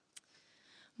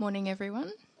Morning,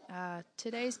 everyone.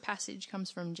 Today's passage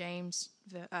comes from James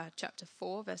chapter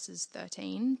 4, verses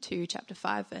 13 to chapter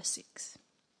 5, verse 6.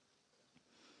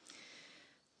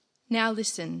 Now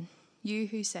listen, you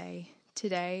who say,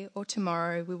 today or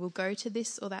tomorrow we will go to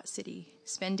this or that city,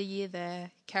 spend a year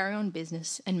there, carry on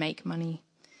business and make money.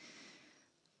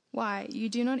 Why, you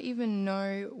do not even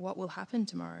know what will happen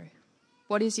tomorrow.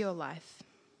 What is your life?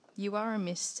 You are a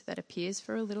mist that appears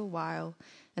for a little while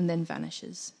and then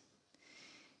vanishes.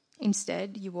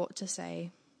 Instead, you ought to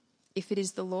say, if it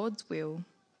is the Lord's will,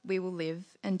 we will live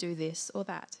and do this or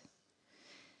that.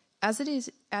 As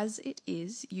it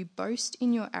is, you boast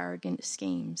in your arrogant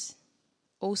schemes.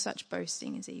 All such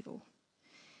boasting is evil.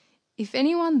 If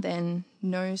anyone then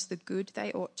knows the good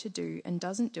they ought to do and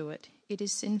doesn't do it, it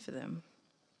is sin for them.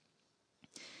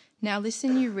 Now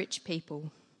listen, you rich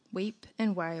people, weep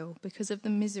and wail because of the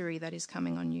misery that is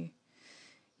coming on you.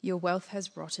 Your wealth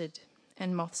has rotted,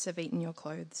 and moths have eaten your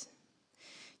clothes.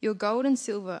 Your gold and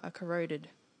silver are corroded.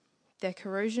 Their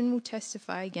corrosion will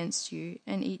testify against you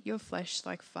and eat your flesh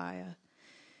like fire.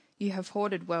 You have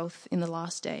hoarded wealth in the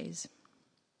last days.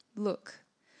 Look,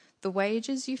 the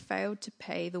wages you failed to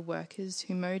pay the workers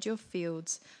who mowed your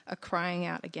fields are crying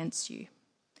out against you.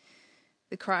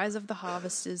 The cries of the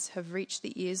harvesters have reached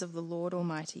the ears of the Lord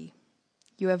Almighty.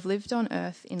 You have lived on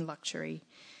earth in luxury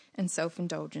and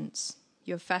self-indulgence.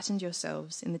 You have fattened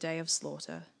yourselves in the day of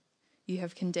slaughter. You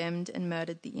have condemned and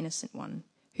murdered the innocent one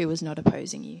who was not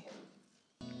opposing you.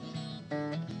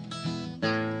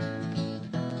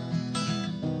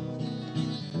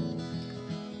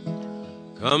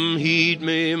 Come heed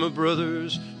me, my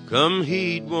brothers, come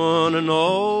heed one and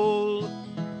all.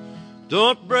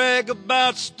 Don't brag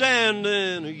about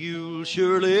standing, or you'll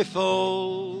surely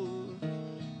fall.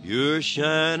 You're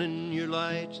shining your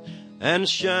light, and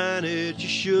shine it you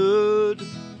should.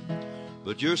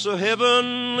 But you're so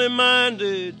heavenly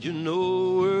minded, you're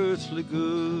no earthly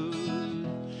good.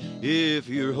 If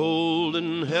you're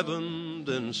holding heaven,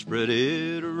 then spread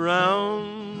it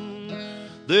around.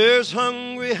 There's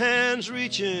hungry hands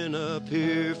reaching up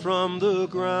here from the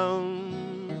ground.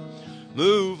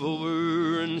 Move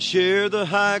over and share the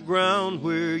high ground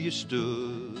where you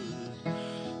stood.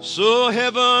 So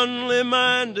heavenly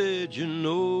minded, you're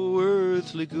no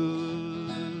earthly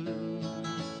good.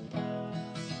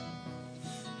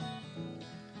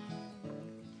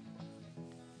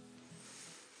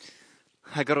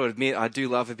 I got to admit, I do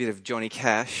love a bit of Johnny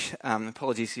Cash.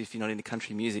 Apologies if you're not into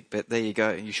country music, but there you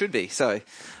go. You should be. So,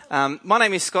 my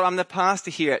name is Scott. I'm the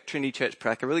pastor here at Trinity Church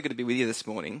Praca. Really good to be with you this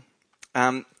morning.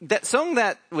 That song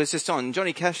that was just on,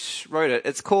 Johnny Cash wrote it.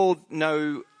 It's called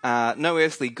No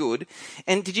Earthly Good.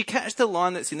 And did you catch the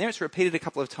line that's in there? It's repeated a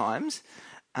couple of times.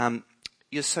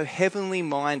 You're so heavenly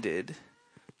minded,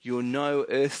 you're no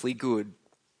earthly good.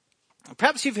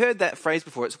 Perhaps you've heard that phrase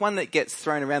before. It's one that gets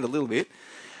thrown around a little bit.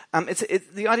 It's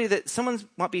the idea that someone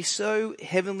might be so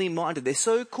heavenly minded, they're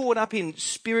so caught up in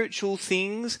spiritual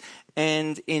things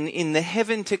and in the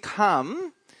heaven to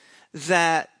come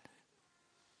that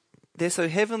they're so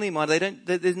heavenly minded,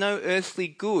 there's no earthly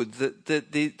good,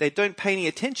 they don't pay any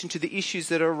attention to the issues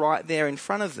that are right there in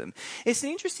front of them. It's an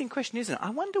interesting question, isn't it? I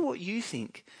wonder what you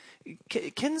think.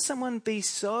 Can someone be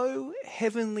so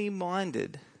heavenly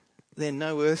minded they're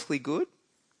no earthly good?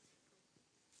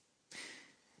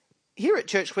 Here at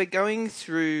church, we're going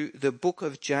through the book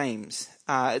of James.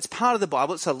 It's part of the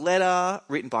Bible. It's a letter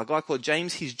written by a guy called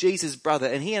James. He's Jesus' brother,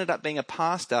 and he ended up being a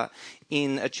pastor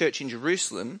in a church in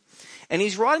Jerusalem. And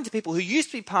he's writing to people who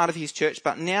used to be part of his church,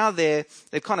 but now they've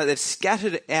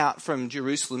scattered out from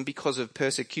Jerusalem because of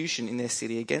persecution in their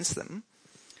city against them.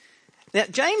 Now,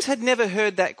 James had never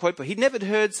heard that quote, but he'd never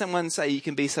heard someone say, you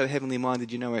can be so heavenly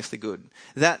minded, you're no earthly good.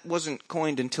 That wasn't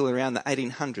coined until around the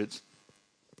 1800s.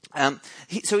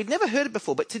 So he'd never heard it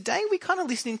before, but today we're kind of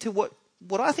listening to what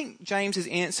I think James's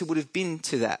answer would have been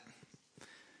to that.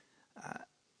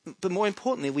 But more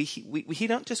importantly, we hear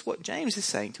not just what James is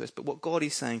saying to us, but what God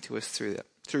is saying to us through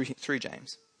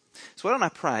James. So why don't I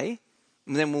pray,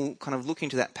 and then we'll kind of look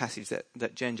into that passage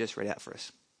that Jen just read out for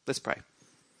us. Let's pray.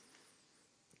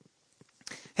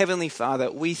 Heavenly Father,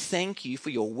 we thank you for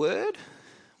your word.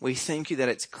 We thank you that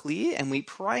it's clear, and we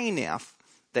pray now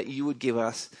that you would give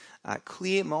us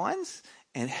clear minds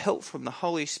and help from the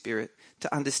Holy Spirit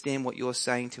to understand what you're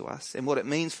saying to us and what it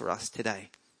means for us today.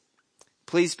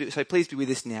 Please be with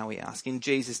us now, we ask, in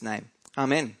Jesus' name.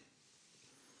 Amen.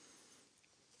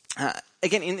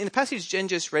 Again, in the passage Jen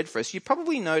just read for us, you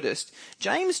probably noticed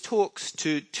James talks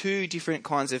to two different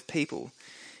kinds of people.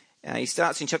 He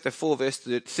starts in chapter 4, verse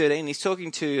 13. He's talking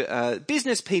to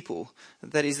business people.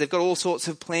 That is, they've got all sorts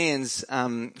of plans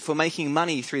for making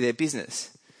money through their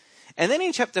business. And then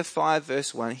in chapter 5,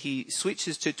 verse 1, he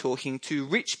switches to talking to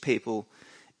rich people.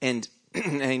 And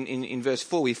in verse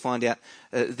 4, we find out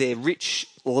they're rich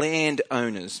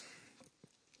landowners.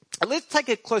 Let's take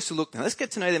a closer look now. Let's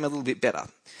get to know them a little bit better.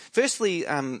 Firstly,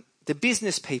 the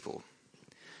business people.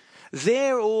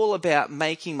 They're all about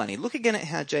making money. Look again at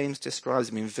how James describes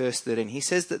them in verse 13. He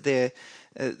says that they're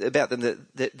about them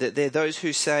that they're those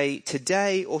who say,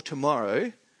 today or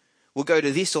tomorrow we'll go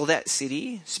to this or that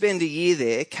city, spend a year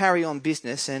there, carry on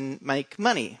business and make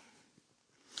money.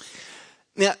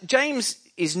 Now, James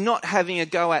is not having a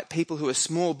go at people who are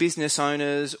small business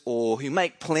owners or who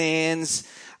make plans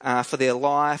for their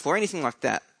life or anything like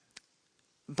that.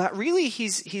 But really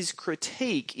his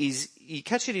critique is, you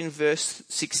catch it in verse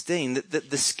 16, that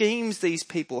the schemes these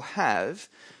people have,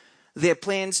 their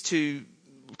plans to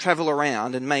travel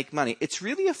around and make money, it's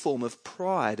really a form of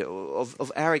pride,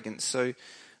 of arrogance. So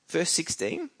verse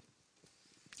 16,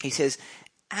 he says,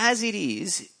 as it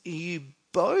is, you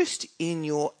boast in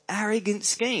your arrogant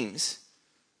schemes.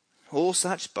 All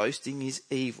such boasting is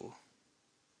evil.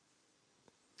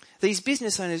 These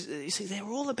business owners, you see, they're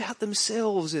all about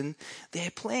themselves and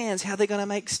their plans, how they're going to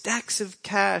make stacks of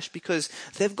cash because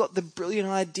they've got the brilliant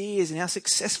ideas and how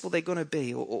successful they're going to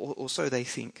be, or so they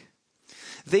think.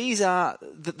 These are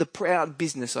the proud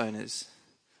business owners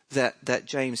that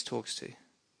James talks to.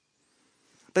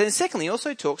 But then secondly, he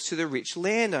also talks to the rich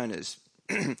landowners.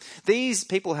 These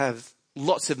people have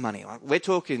lots of money. Like we're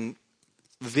talking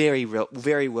very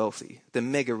wealthy, the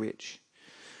mega rich.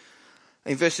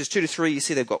 In verses 2 to 3, you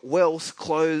see they've got wealth,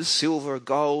 clothes, silver,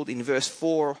 gold. In verse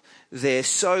 4, they're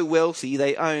so wealthy,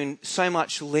 they own so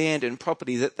much land and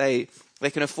property that they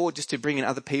can afford just to bring in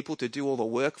other people to do all the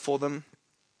work for them.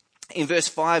 In verse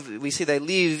 5, we see they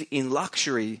live in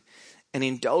luxury and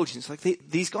indulgence. Like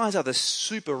these guys are the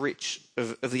super rich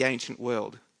of the ancient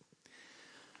world.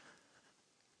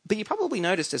 But you probably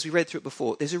noticed, as we read through it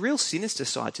before, there's a real sinister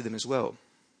side to them as well.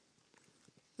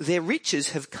 Their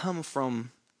riches have come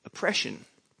from oppression.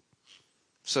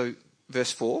 So,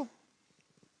 verse 4,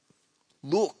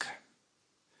 look,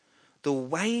 the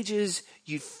wages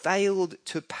you failed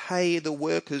to pay the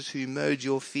workers who mowed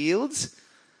your fields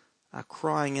are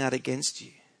crying out against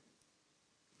you.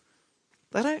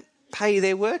 They don't pay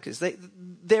their workers.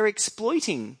 They're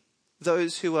exploiting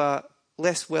those who are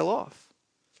less well off.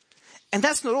 And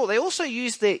that's not all. They also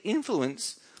use their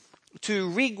influence to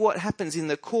rig what happens in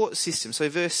the court system. So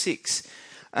verse 6,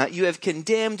 you have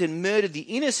condemned and murdered the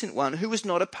innocent one who was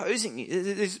not opposing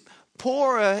you. These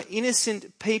poorer,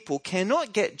 innocent people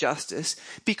cannot get justice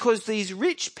because these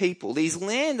rich people, these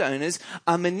landowners,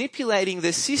 are manipulating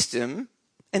the system,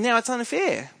 and now it's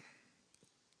unfair.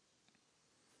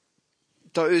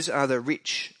 Those are the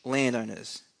rich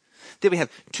landowners. Then we have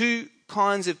two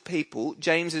kinds of people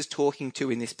James is talking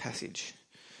to in this passage.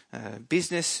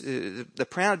 The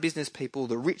proud business people,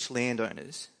 the rich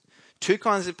landowners. Two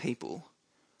kinds of people.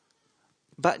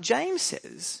 But James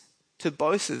says to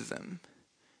both of them,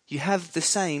 you have the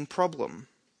same problem.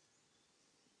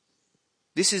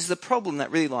 This is the problem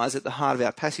that really lies at the heart of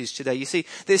our passage today. You see,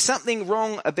 there's something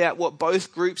wrong about what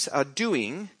both groups are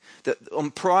doing, that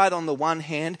on pride on the one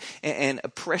hand and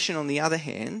oppression on the other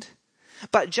hand.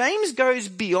 But James goes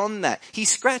beyond that. He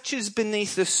scratches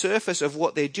beneath the surface of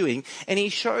what they're doing, and he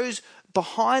shows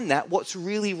behind that what's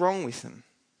really wrong with them,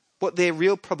 what their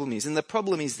real problem is. And the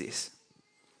problem is this.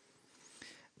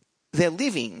 They're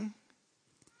living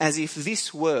as if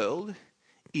this world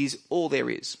is all there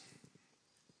is.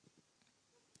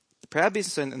 The proud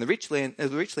business owner and the rich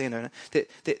landowner,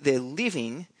 they're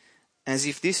living as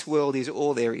if this world is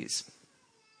all there is.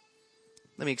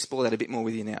 Let me explore that a bit more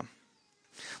with you now.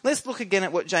 Let's look again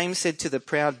at what James said to the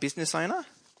proud business owner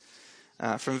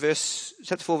from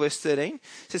chapter 4, verse 13. It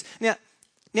says, Now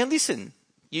listen,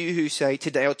 you who say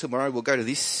today or tomorrow we'll go to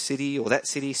this city or that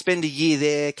city, spend a year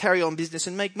there, carry on business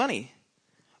and make money.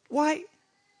 Why,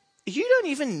 you don't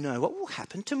even know what will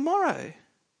happen tomorrow.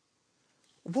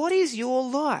 What is your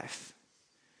life?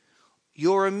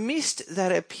 You're a mist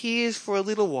that appears for a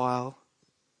little while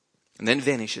and then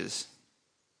vanishes.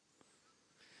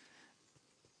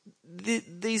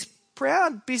 These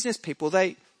proud business people,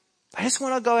 they just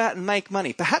want to go out and make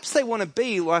money. Perhaps they want to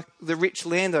be like the rich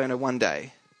landowner one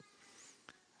day.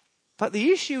 But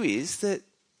the issue is that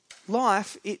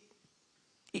life, it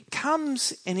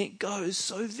comes and it goes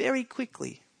so very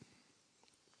quickly.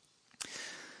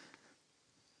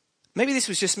 Maybe this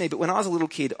was just me, but when I was a little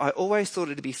kid, I always thought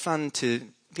it'd be fun to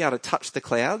be able to touch the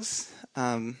clouds.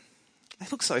 They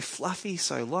look so fluffy,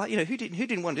 so light. You know, who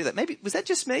didn't want to do that? Maybe, was that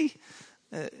just me?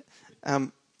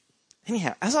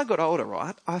 Anyhow, as I got older,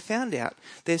 right, I found out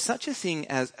there's such a thing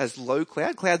as low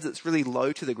clouds that's really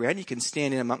low to the ground. You can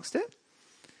stand in amongst it.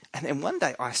 And then one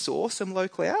day I saw some low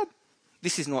cloud.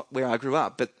 This is not where I grew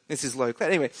up, but this is low cloud.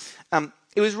 Anyway,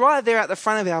 it was right there at the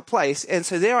front of our place. And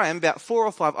so there I am, about 4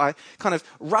 or 5. I kind of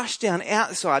rushed down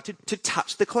outside to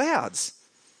touch the clouds.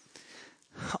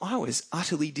 I was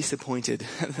utterly disappointed.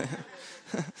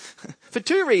 For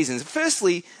 2 reasons.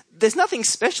 Firstly, there's nothing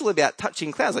special about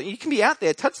touching clouds. Like, you can be out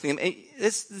there touching them.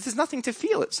 There's nothing to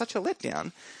feel. It's such a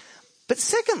letdown. But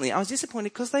secondly, I was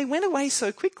disappointed because they went away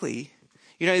so quickly.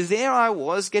 You know, there I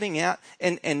was getting out,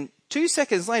 and 2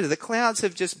 seconds later, the clouds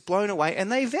have just blown away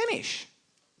and they vanish.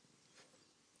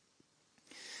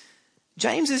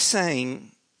 James is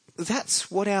saying that's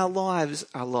what our lives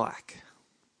are like.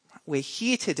 We're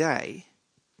here today,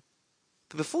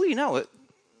 but before you know it,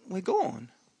 we're gone.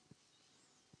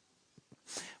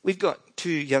 We've got 2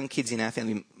 young kids in our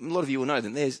family. A lot of you will know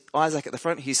them. There's Isaac at the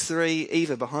front. He's 3.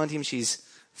 Eva behind him. She's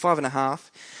 5.5.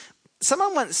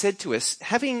 Someone once said to us,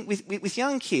 with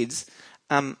young kids,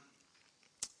 when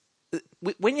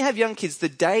you have young kids, the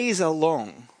days are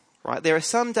long, right? There are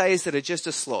some days that are just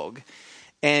a slog,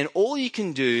 and all you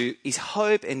can do is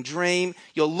hope and dream.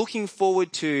 You're looking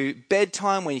forward to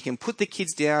bedtime when you can put the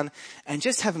kids down and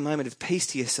just have a moment of peace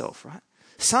to yourself, right?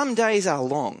 Some days are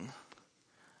long,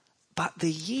 but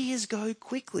the years go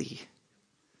quickly.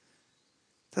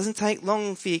 It doesn't take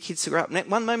long for your kids to grow up.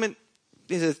 One moment,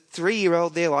 there's a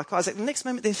 3-year-old there like Isaac. The next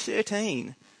moment, they're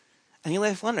 13. And you're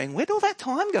left wondering, where'd all that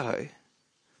time go?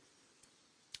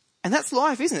 And that's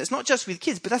life, isn't it? It's not just with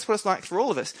kids, but that's what it's like for all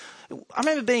of us. I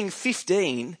remember being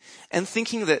 15 and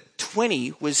thinking that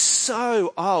 20 was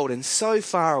so old and so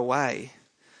far away.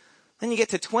 Then you get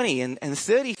to 20 and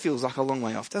 30 feels like a long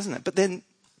way off, doesn't it? But then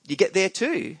you get there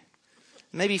too.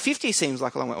 Maybe 50 seems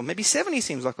like a long way off. Maybe 70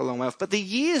 seems like a long way off. But the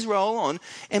years roll on,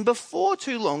 and before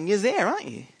too long, you're there, aren't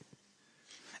you?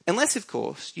 Unless, of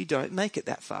course, you don't make it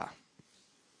that far.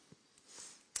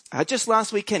 Just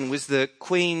last weekend was the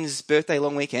Queen's birthday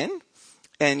long weekend,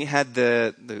 and you had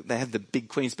they have the big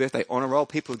Queen's birthday honour roll.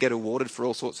 People get awarded for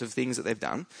all sorts of things that they've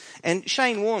done. And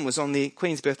Shane Warne was on the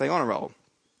Queen's birthday honour roll.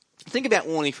 Think about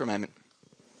Warnie for a moment.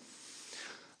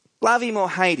 Love him or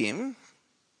hate him,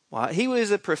 well, he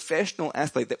was a professional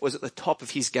athlete that was at the top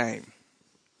of his game.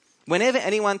 Whenever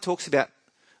anyone talks about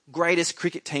greatest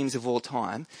cricket teams of all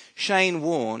time, Shane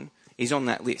Warne is on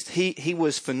that list. He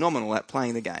was phenomenal at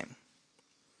playing the game.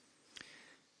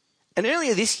 And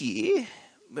earlier this year,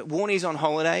 Warnie's on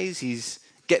holidays, he's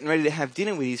getting ready to have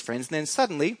dinner with his friends, and then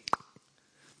suddenly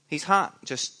his heart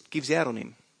just gives out on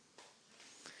him.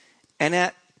 And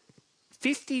at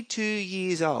 52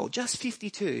 years old, just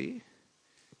 52,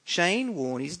 Shane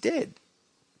Warne is dead.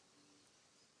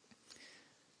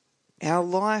 Our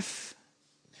life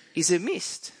is a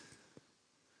mist.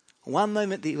 One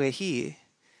moment that we're here,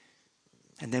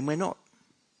 and then we're not.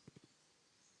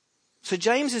 So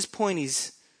James's point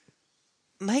is,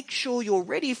 make sure you're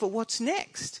ready for what's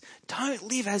next. Don't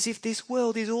live as if this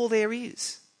world is all there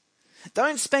is.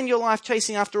 Don't spend your life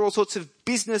chasing after all sorts of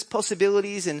business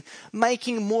possibilities and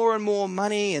making more and more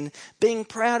money and being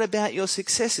proud about your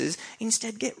successes.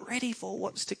 Instead, get ready for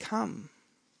what's to come.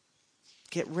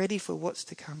 Get ready for what's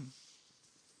to come.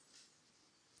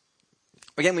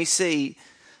 Again, we see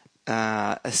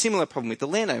a similar problem with the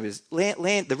landowners,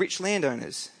 the rich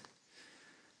landowners.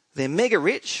 They're mega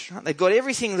rich, right? They've got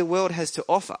everything the world has to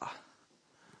offer.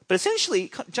 But essentially,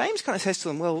 James kind of says to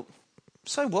them, well,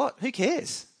 so what? Who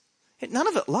cares? None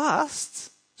of it lasts.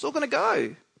 It's all going to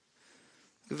go.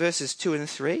 Verses 2 and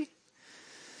 3.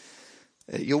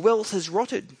 Your wealth has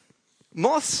rotted.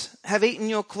 Moths have eaten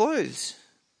your clothes.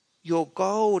 Your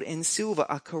gold and silver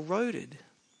are corroded.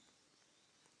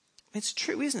 It's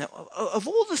true, isn't it? Of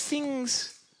all the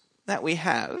things that we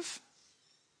have,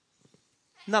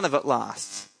 none of it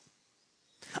lasts.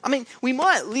 I mean, we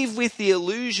might live with the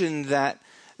illusion that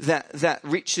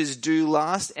riches do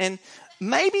last, and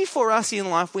maybe for us in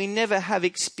life we never have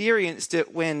experienced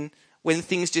it when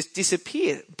things just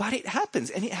disappear. But it happens,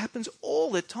 and it happens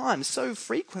all the time, so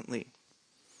frequently.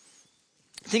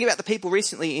 Think about the people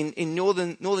recently in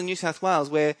northern New South Wales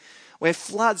where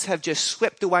floods have just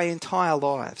swept away entire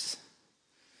lives.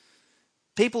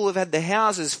 People have had their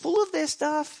houses full of their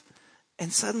stuff,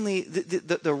 and suddenly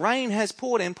the rain has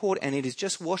poured, and it has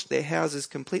just washed their houses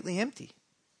completely empty.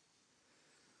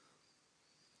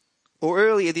 Or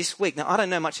earlier this week, now I don't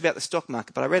know much about the stock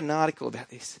market, but I read an article about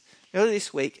this. Earlier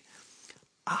this week,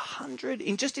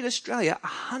 just in Australia,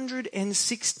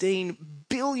 $116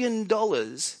 billion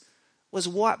was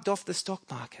wiped off the stock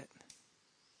market.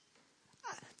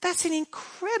 That's an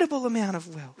incredible amount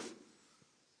of wealth.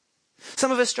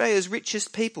 Some of Australia's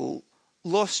richest people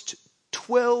lost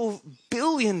 $12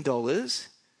 billion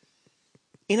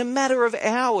in a matter of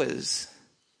hours.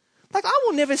 Like, I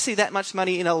will never see that much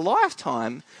money in a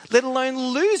lifetime, let alone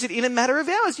lose it in a matter of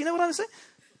hours. You know what I'm saying?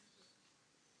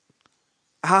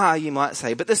 You might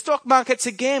say, but the stock market's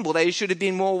a gamble. They should have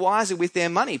been more wiser with their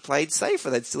money, played safer.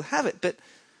 They'd still have it. But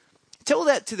tell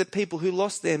that to the people who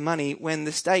lost their money when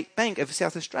the State Bank of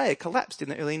South Australia collapsed in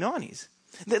the early 90s.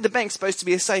 The bank's supposed to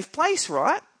be a safe place,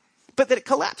 right? But that it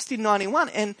collapsed in 91.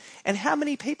 And how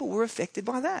many people were affected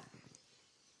by that?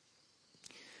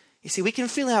 You see, we can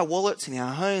fill our wallets and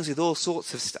our homes with all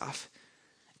sorts of stuff.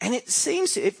 And it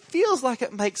feels like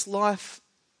it makes life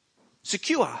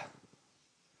secure.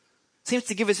 It seems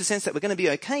to give us a sense that we're going to be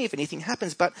okay if anything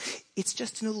happens, but it's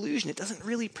just an illusion. It doesn't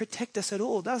really protect us at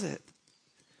all, does it?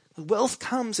 Wealth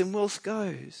comes and wealth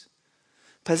goes.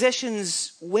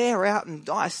 Possessions wear out and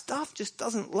die. Stuff just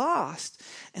doesn't last.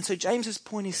 And so James's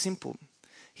point is simple.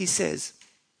 He says,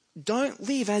 don't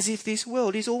live as if this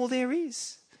world is all there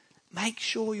is. Make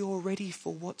sure you're ready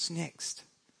for what's next.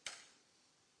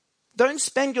 Don't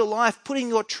spend your life putting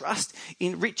your trust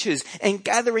in riches and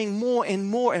gathering more and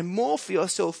more and more for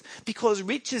yourself, because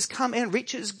riches come and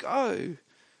riches go.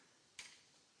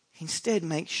 Instead,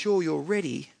 make sure you're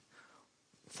ready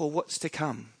for what's to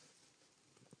come.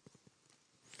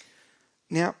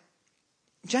 Now,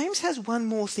 James has one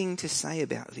more thing to say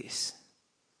about this.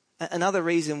 Another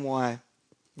reason why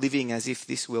living as if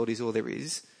this world is all there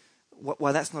is,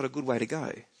 why that's not a good way to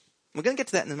go. We're going to get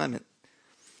to that in a moment.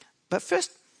 But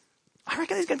first, I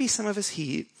reckon there's going to be some of us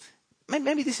here,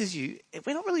 maybe this is you,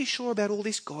 we're not really sure about all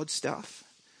this God stuff.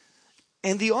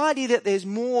 And the idea that there's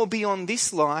more beyond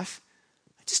this life,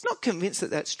 I'm just not convinced that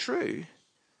that's true.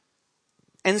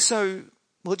 And so,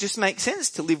 well, it just makes sense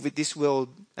to live with this world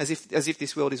as if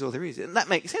this world is all there is. And that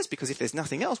makes sense because if there's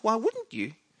nothing else, why wouldn't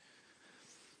you?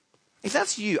 If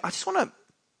that's you, I just want to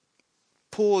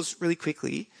pause really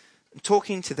quickly and talk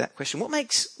into that question. What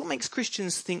makes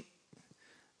Christians think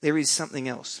there is something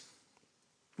else?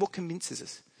 What convinces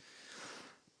us?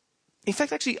 In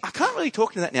fact, actually, I can't really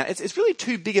talk into that now. It's really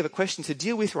too big of a question to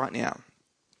deal with right now.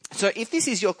 So if this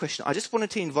is your question, I just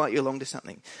wanted to invite you along to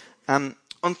something.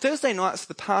 On Thursday nights for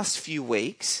the past few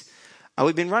weeks,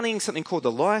 we've been running something called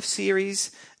the Life Series.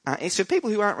 It's for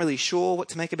people who aren't really sure what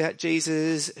to make about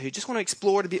Jesus, who just want to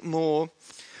explore it a bit more.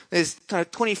 There's kind of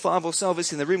 25 or so of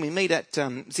us in the room. We meet at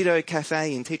Zitto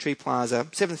Cafe in Tea Tree Plaza,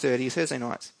 7:30 Thursday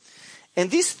nights. And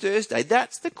this Thursday,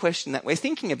 that's the question that we're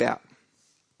thinking about.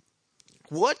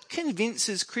 What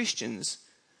convinces Christians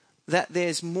that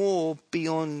there's more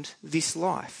beyond this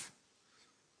life?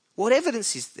 What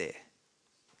evidence is there?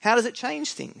 How does it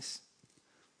change things?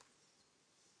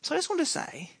 So I just want to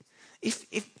say,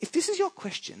 if this is your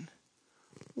question,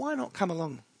 why not come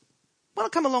along? Why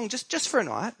not come along just for a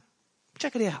night?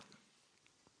 Check it out.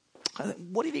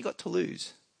 What have you got to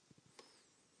lose?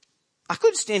 I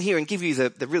could stand here and give you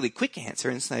the really quick answer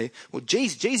and say, well,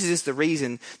 Jesus is the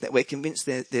reason that we're convinced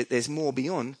that there's more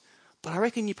beyond. But I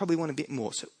reckon you probably want a bit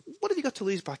more. So what have you got to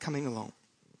lose by coming along?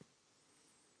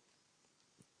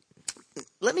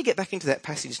 Let me get back into that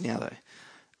passage now,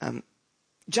 though.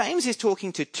 James is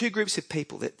talking to two groups of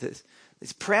people. There's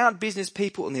proud business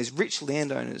people and there's rich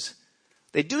landowners.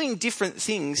 They're doing different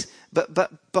things, but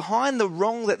behind the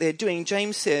wrong that they're doing,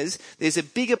 James says there's a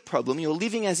bigger problem. You're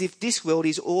living as if this world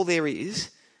is all there is.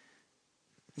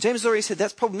 James already said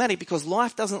that's problematic because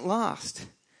life doesn't last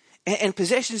and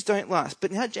possessions don't last.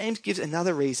 But now James gives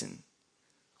another reason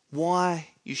why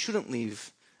you shouldn't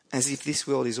live as if this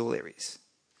world is all there is.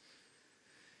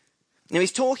 Now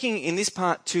he's talking in this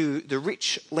part to the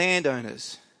rich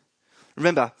landowners.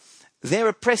 Remember, they're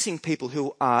oppressing people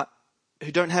who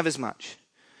don't have as much.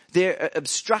 They're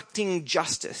obstructing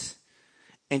justice.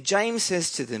 And James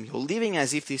says to them, you're living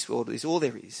as if this world is all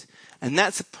there is. And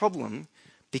that's a problem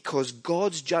because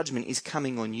God's judgment is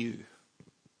coming on you.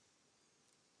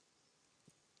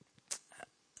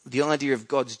 The idea of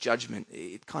God's judgment,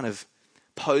 it kind of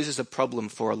poses a problem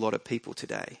for a lot of people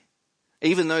today.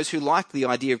 Even those who like the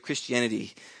idea of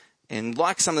Christianity and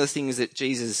like some of the things that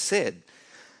Jesus said.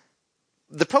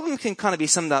 The problem can kind of be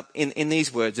summed up in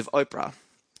these words of Oprah.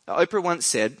 Oprah once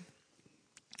said,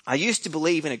 I used to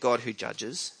believe in a God who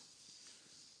judges.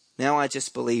 Now I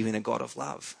just believe in a God of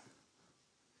love.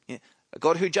 Yeah. A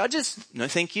God who judges? No,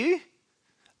 thank you.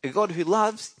 A God who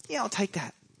loves? Yeah, I'll take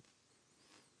that.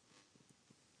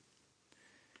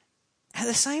 At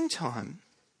the same time,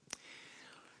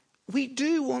 we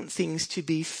do want things to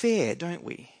be fair, don't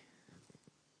we?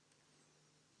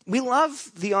 We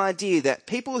love the idea that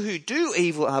people who do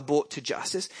evil are brought to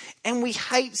justice, and we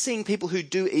hate seeing people who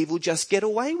do evil just get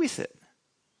away with it.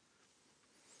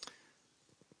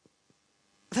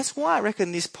 That's why I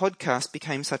reckon this podcast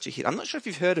became such a hit. I'm not sure if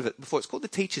you've heard of it before. It's called The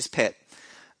Teacher's Pet.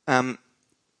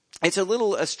 It's a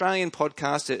little Australian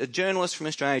podcast. A journalist from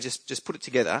Australia just put it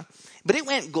together. But it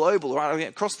went global, right,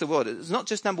 across the world. It's not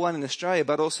just number one in Australia,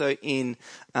 but also in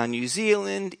New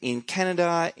Zealand, in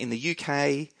Canada, in the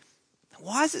UK.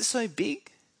 Why is it so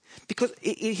big? Because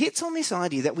it hits on this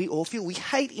idea that we all feel we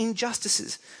hate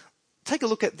injustices. Take a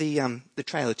look at the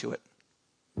trailer to it.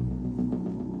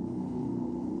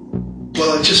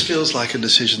 Well, it just feels like a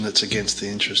decision that's against the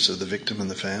interests of the victim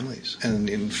and the families and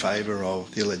in favour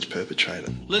of the alleged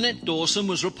perpetrator. Lynette Dawson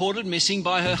was reported missing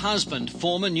by her husband,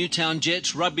 former Newtown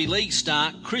Jets rugby league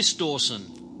star Chris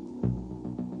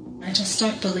Dawson. I just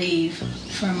don't believe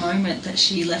for a moment that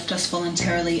she left us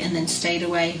voluntarily and then stayed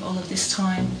away all of this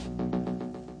time.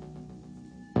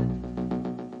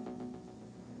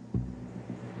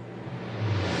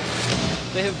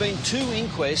 There have been 2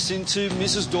 inquests into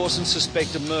Mrs. Dawson's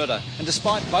suspected murder, and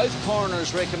despite both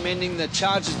coroners recommending that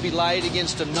charges be laid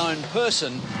against a known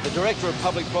person, the Director of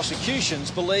Public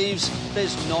Prosecutions believes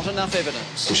there's not enough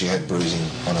evidence. She had bruising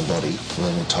on her body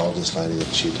when we told this lady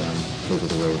that she'd lived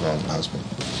with a very violent husband.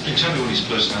 Can you tell me what his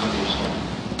personality was like?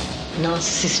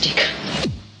 Narcissistic.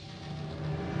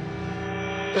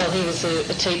 Well, he was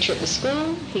a teacher at the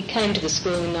school. He came to the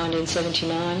school in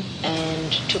 1979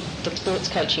 and took the sports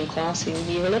coaching class in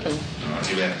year 11.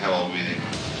 How old were you then?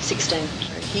 16.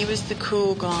 He was the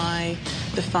cool guy,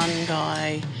 the fun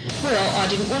guy. Well, I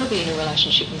didn't want to be in a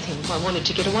relationship with him. I wanted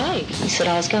to get away. He said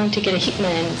I was going to get a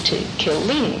hitman to kill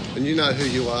Lynn. And you know who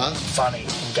you are? Funny,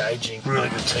 engaging, really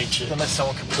good teacher. Unless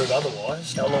someone can prove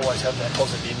otherwise, they'll always have that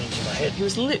positive image in my head. He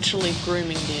was literally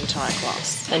grooming the entire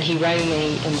class. And he rang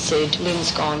me and said,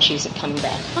 Lynn's gone, she isn't coming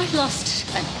back. I've lost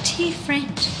a dear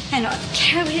friend and I've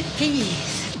carried it for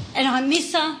years. And I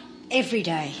miss her every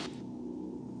day.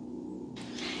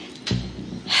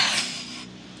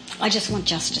 I just want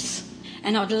justice.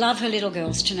 And I'd love her little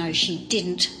girls to know she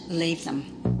didn't leave them.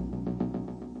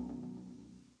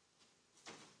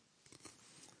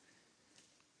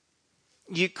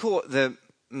 You caught the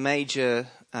major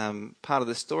part of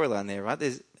the storyline there, right?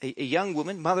 There's a young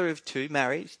woman, mother of 2,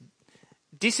 married,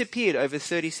 disappeared over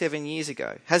 37 years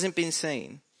ago, hasn't been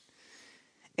seen.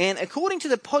 And according to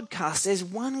the podcast, there's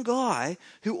one guy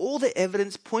who all the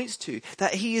evidence points to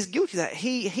that he is guilty, that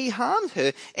he harmed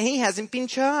her, and he hasn't been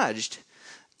charged.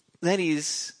 That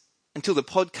is, until the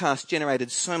podcast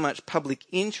generated so much public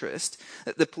interest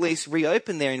that the police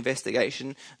reopened their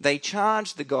investigation. They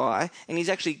charged the guy, and he's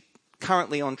actually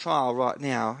currently on trial right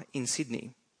now in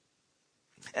Sydney.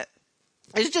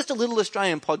 It's just a little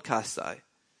Australian podcast, though.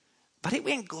 But it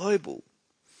went global.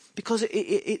 Because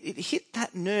it hit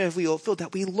that nerve we all feel,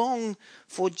 that we long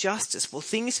for justice, for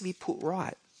things to be put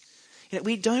right. You know,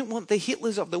 we don't want the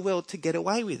Hitlers of the world to get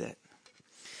away with it.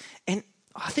 And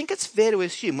I think it's fair to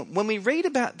assume, when we read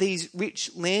about these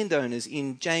rich landowners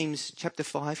in James chapter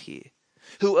 5 here,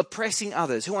 who are oppressing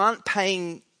others, who aren't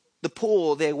paying the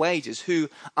poor their wages, who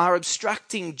are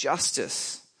obstructing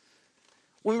justice,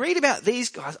 when we read about these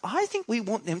guys, I think we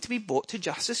want them to be brought to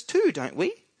justice too, don't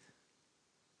we?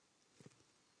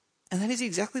 And that is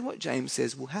exactly what James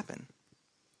says will happen.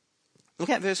 Look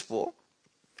at verse 4.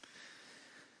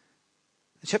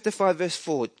 Chapter 5, verse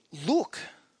 4. Look,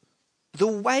 the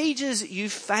wages you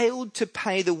failed to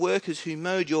pay the workers who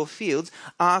mowed your fields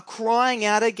are crying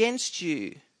out against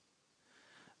you.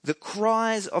 The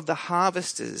cries of the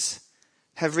harvesters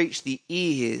have reached the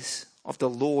ears of the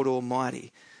Lord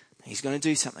Almighty. He's going to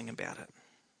do something about it.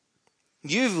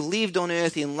 You've lived on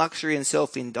earth in luxury and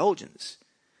self-indulgence.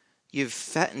 You've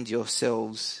fattened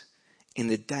yourselves in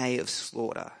the day of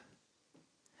slaughter.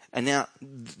 And now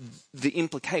the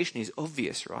implication is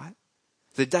obvious, right?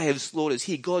 The day of slaughter is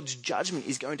here. God's judgment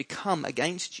is going to come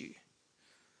against you.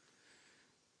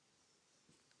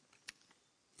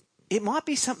 It might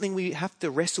be something we have to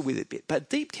wrestle with a bit, but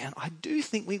deep down, I do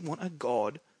think we want a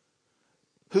God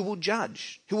who will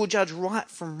judge right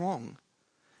from wrong.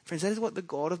 Friends, that is what the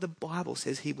God of the Bible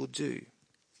says he will do.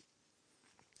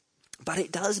 But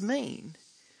it does mean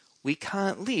we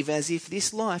can't live as if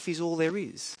this life is all there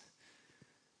is.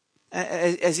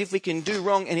 As if we can do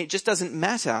wrong and it just doesn't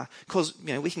matter because,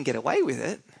 we can get away with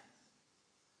it.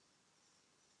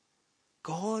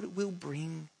 God will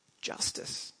bring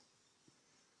justice.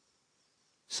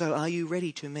 So are you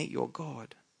ready to meet your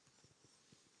God?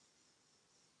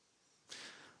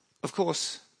 Of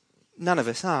course, none of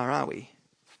us are we?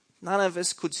 None of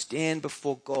us could stand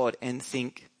before God and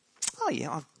think, oh yeah,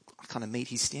 I kind of meet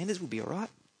his standards, we'll be all right.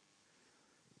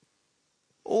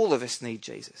 All of us need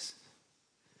Jesus.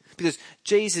 Because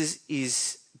Jesus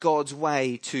is God's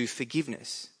way to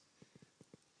forgiveness.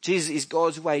 Jesus is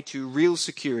God's way to real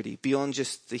security beyond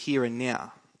just the here and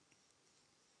now.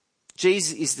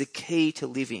 Jesus is the key to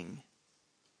living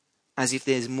as if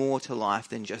there's more to life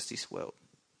than just this world.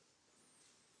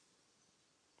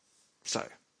 So,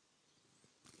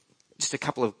 just a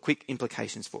couple of quick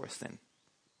implications for us then.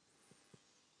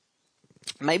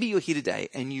 Maybe you're here today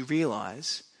and you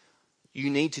realise you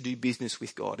need to do business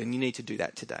with God, and you need to do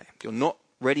that today. You're not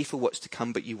ready for what's to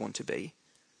come, but you want to be.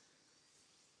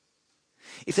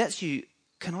 If that's you,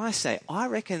 can I say, I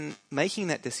reckon making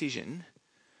that decision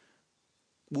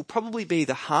will probably be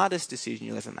the hardest decision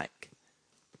you'll ever make,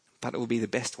 but it will be the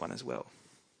best one as well.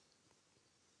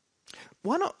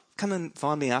 Why not come and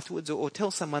find me afterwards, or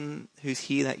tell someone who's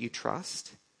here that you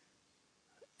trust?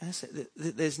 And I say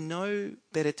that there's no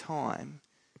better time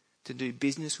to do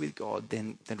business with God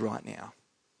than right now.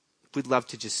 We'd love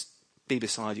to just be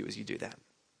beside you as you do that.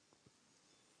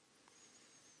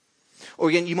 Or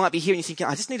again, you might be here and you're thinking,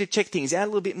 I just need to check things out a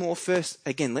little bit more first.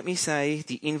 Again, let me say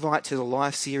the invite to the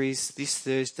life series this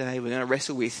Thursday, we're going to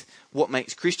wrestle with what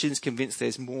makes Christians convinced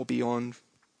there's more beyond.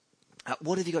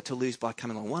 What have you got to lose by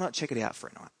coming along? Why not check it out for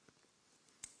a night?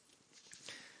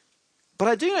 But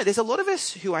I do know there's a lot of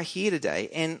us who are here today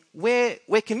and we're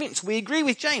convinced. We agree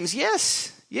with James.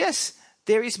 Yes,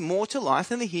 there is more to life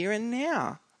than the here and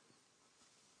now.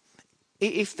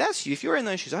 If that's you, if you're in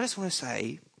those shoes, I just want to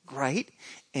say, great,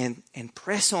 and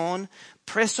press on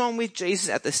with Jesus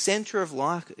at the center of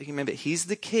life. Remember, he's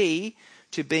the key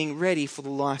to being ready for the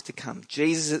life to come.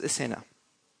 Jesus at the center.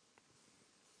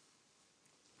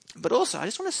 But also, I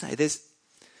just want to say,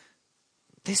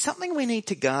 there's something we need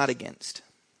to guard against,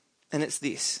 and it's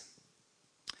this.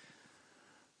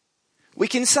 We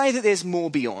can say that there's more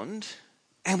beyond,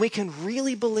 and we can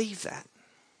really believe that.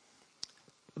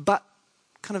 But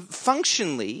kind of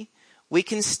functionally, we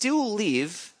can still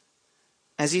live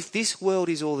as if this world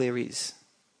is all there is.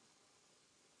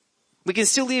 We can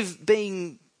still live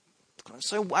being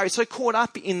so worried, so caught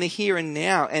up in the here and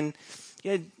now, and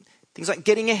things like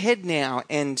getting ahead now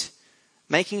and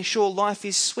making sure life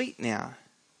is sweet now.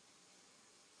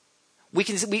 We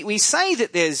say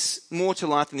that there's more to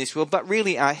life in this world, but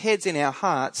really our heads and our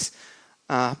hearts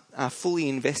are fully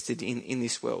invested in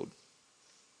this world.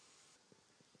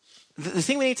 The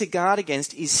thing we need to guard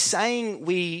against is saying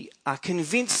we are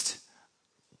convinced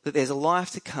that there's a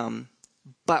life to come,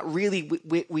 but really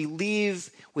we live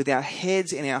with our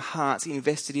heads and our hearts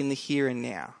invested in the here and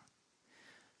now.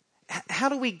 How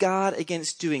do we guard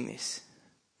against doing this?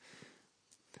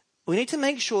 We need to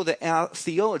make sure that our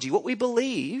theology, what we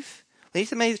believe, we need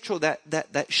to make sure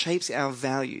that shapes our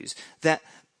values, that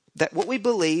what we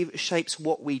believe shapes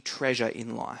what we treasure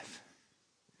in life.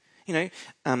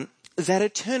 That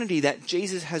eternity that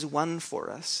Jesus has won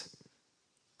for us.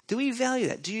 Do we value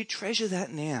that? Do you treasure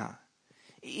that now?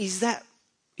 Is that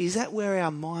where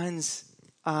our minds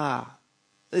are?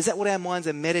 Is that what our minds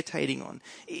are meditating on?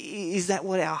 Is that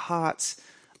what our hearts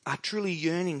are truly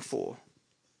yearning for?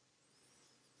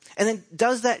 And then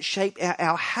does that shape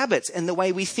our habits and the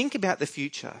way we think about the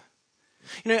future?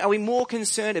 Are we more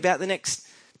concerned about the next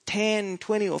 10,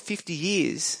 20 or 50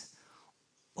 years?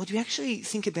 Or do you actually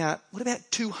think about, what about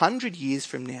 200 years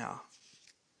from now?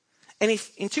 And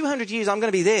if in 200 years I'm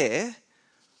going to be there,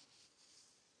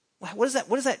 what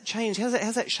does that change? How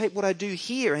does that shape what I do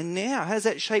here and now? How does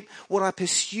that shape what I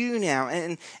pursue now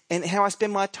and how I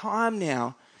spend my time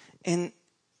now? And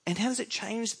how does it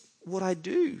change what I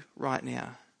do right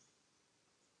now?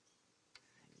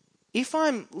 If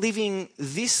I'm living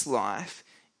this life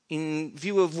in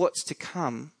view of what's to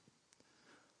come,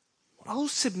 I'll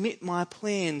submit my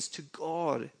plans to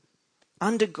God,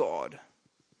 under God,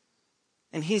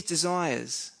 and his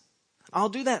desires. I'll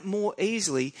do that more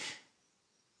easily,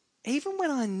 even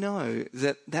when I know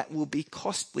that will be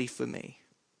costly for me.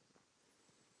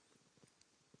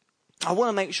 I want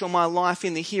to make sure my life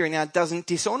in the here and now doesn't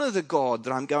dishonor the God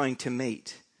that I'm going to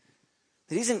meet.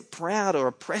 It isn't proud or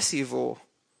oppressive or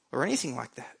anything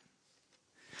like that.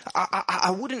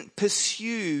 I wouldn't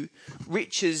pursue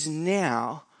riches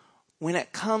now when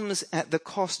it comes at the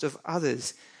cost of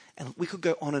others. And we could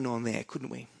go on and on there, couldn't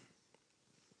we?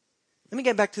 Let me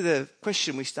go back to the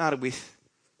question we started with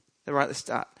right at the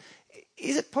start.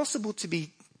 Is it possible to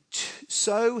be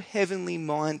so heavenly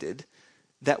minded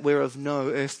that we're of no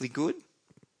earthly good?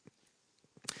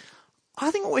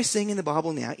 I think what we're seeing in the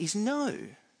Bible now is no.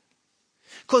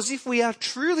 Because if we are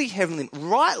truly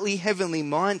rightly heavenly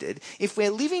minded, if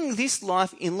we're living this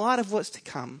life in light of what's to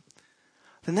come,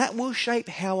 then that will shape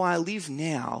how I live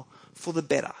now for the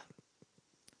better,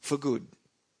 for good.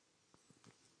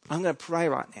 I'm going to pray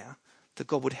right now that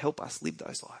God would help us live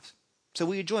those lives. So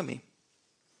will you join me?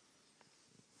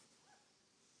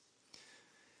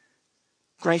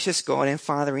 Gracious God and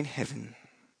Father in heaven,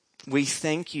 we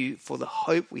thank you for the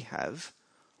hope we have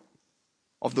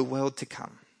of the world to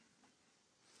come,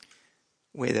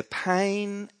 where the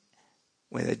pain,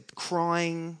 where the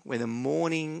crying, where the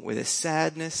mourning, where the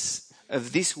sadness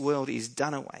of this world is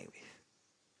done away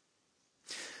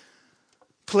with.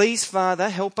 Please, Father,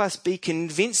 help us be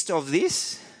convinced of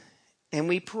this, and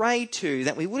we pray too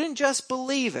that we wouldn't just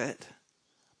believe it,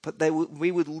 but we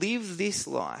would live this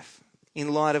life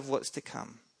in light of what's to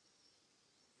come.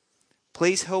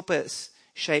 Please help us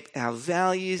shape our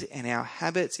values and our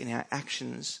habits and our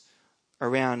actions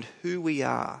around who we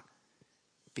are,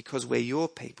 because we're your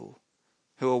people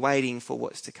who are waiting for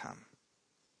what's to come.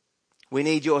 We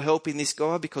need your help in this,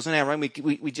 God, because on our own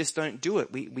we just don't do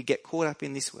it. We get caught up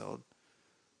in this world.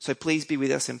 So please be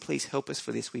with us and please help us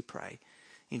for this, we pray.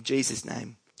 In Jesus'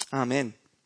 name, amen.